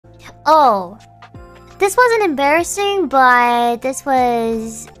Oh. This wasn't embarrassing, but this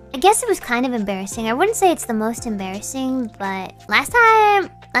was... I guess it was kind of embarrassing. I wouldn't say it's the most embarrassing, but last time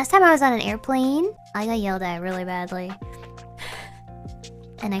I was on an airplane, I got yelled at really badly.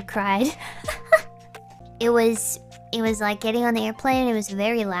 And I cried. It was like getting on the airplane, it was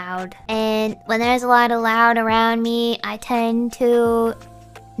very loud. And when there's a lot of loud around me, I tend to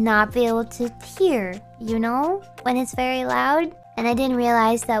not be able to hear, you know? When it's very loud. And I didn't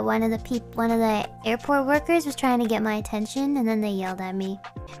realize that one of the airport workers was trying to get my attention, and then they yelled at me.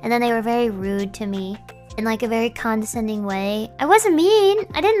 And then they were very rude to me in like a very condescending way. I wasn't mean.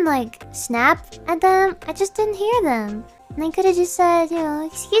 I didn't like snap at them. I just didn't hear them. And they could have just said, you know,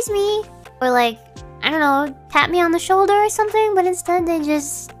 excuse me, or like, I don't know, tap me on the shoulder or something, but instead they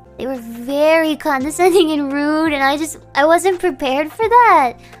were very condescending and rude, and I wasn't prepared for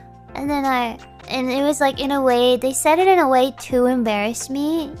that. And it was like, in a way, they said it in a way to embarrass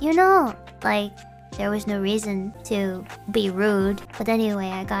me, you know? Like, there was no reason to be rude. But anyway,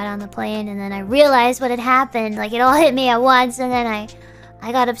 I got on the plane and then I realized what had happened. Like, it all hit me at once, and then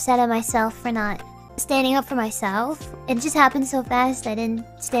I got upset at myself for not standing up for myself. It just happened so fast, I didn't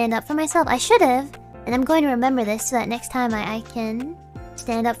stand up for myself. I should have. And I'm going to remember this so that next time I can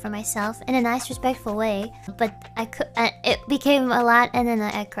stand up for myself in a nice, respectful way. But it became a lot, and then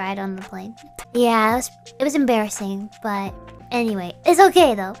I cried on the plane. Yeah, it was embarrassing, but anyway, it's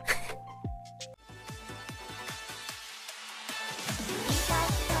okay though.